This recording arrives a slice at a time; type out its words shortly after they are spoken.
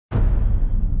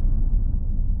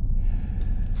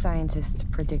Scientists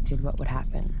predicted what would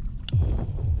happen,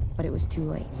 but it was too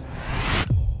late.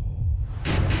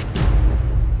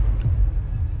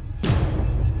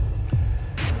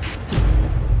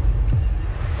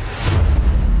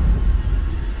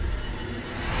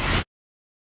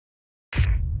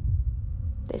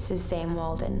 This is Sam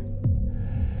Walden.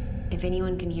 If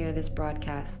anyone can hear this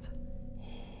broadcast,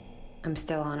 I'm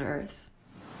still on Earth.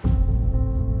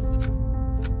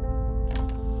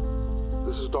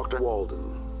 This is Dr.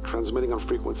 Walden, transmitting on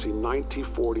frequency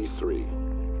 9043.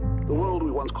 The world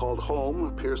we once called home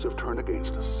appears to have turned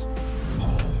against us.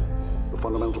 The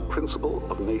fundamental principle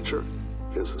of nature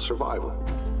is survival.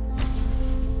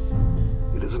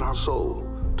 It is in our soul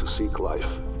to seek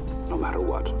life, no matter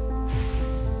what.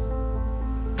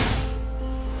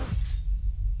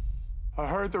 I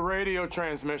heard the radio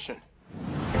transmission.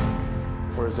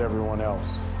 Where's everyone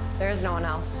else? There is no one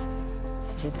else.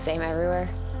 Is it the same everywhere?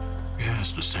 Yeah,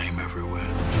 it's the same everywhere.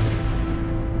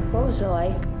 What was it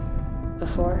like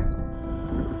before?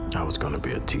 I was gonna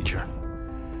be a teacher,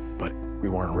 but we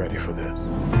weren't ready for this.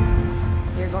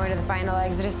 You're going to the final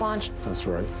Exodus launch? That's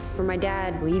right. For my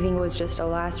dad, leaving was just a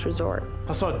last resort.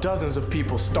 I saw dozens of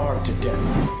people starve to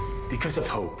death because of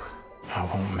hope. I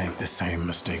won't make the same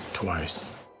mistake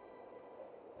twice.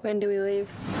 When do we leave?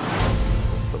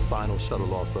 The final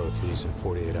shuttle off Earth leaves in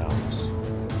 48 hours.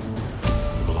 We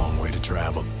have a long way to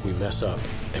travel. We mess up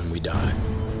and we die.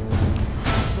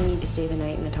 We need to stay the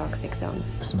night in the toxic zone.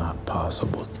 It's not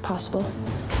possible. It's possible,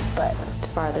 but it's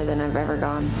farther than I've ever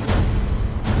gone.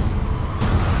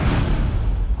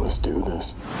 Let's do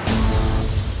this.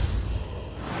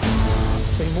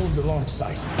 They moved the launch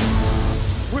site.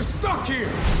 We're stuck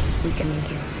here! We can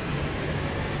make it.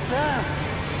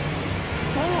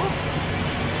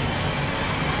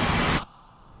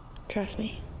 Trust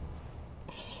me.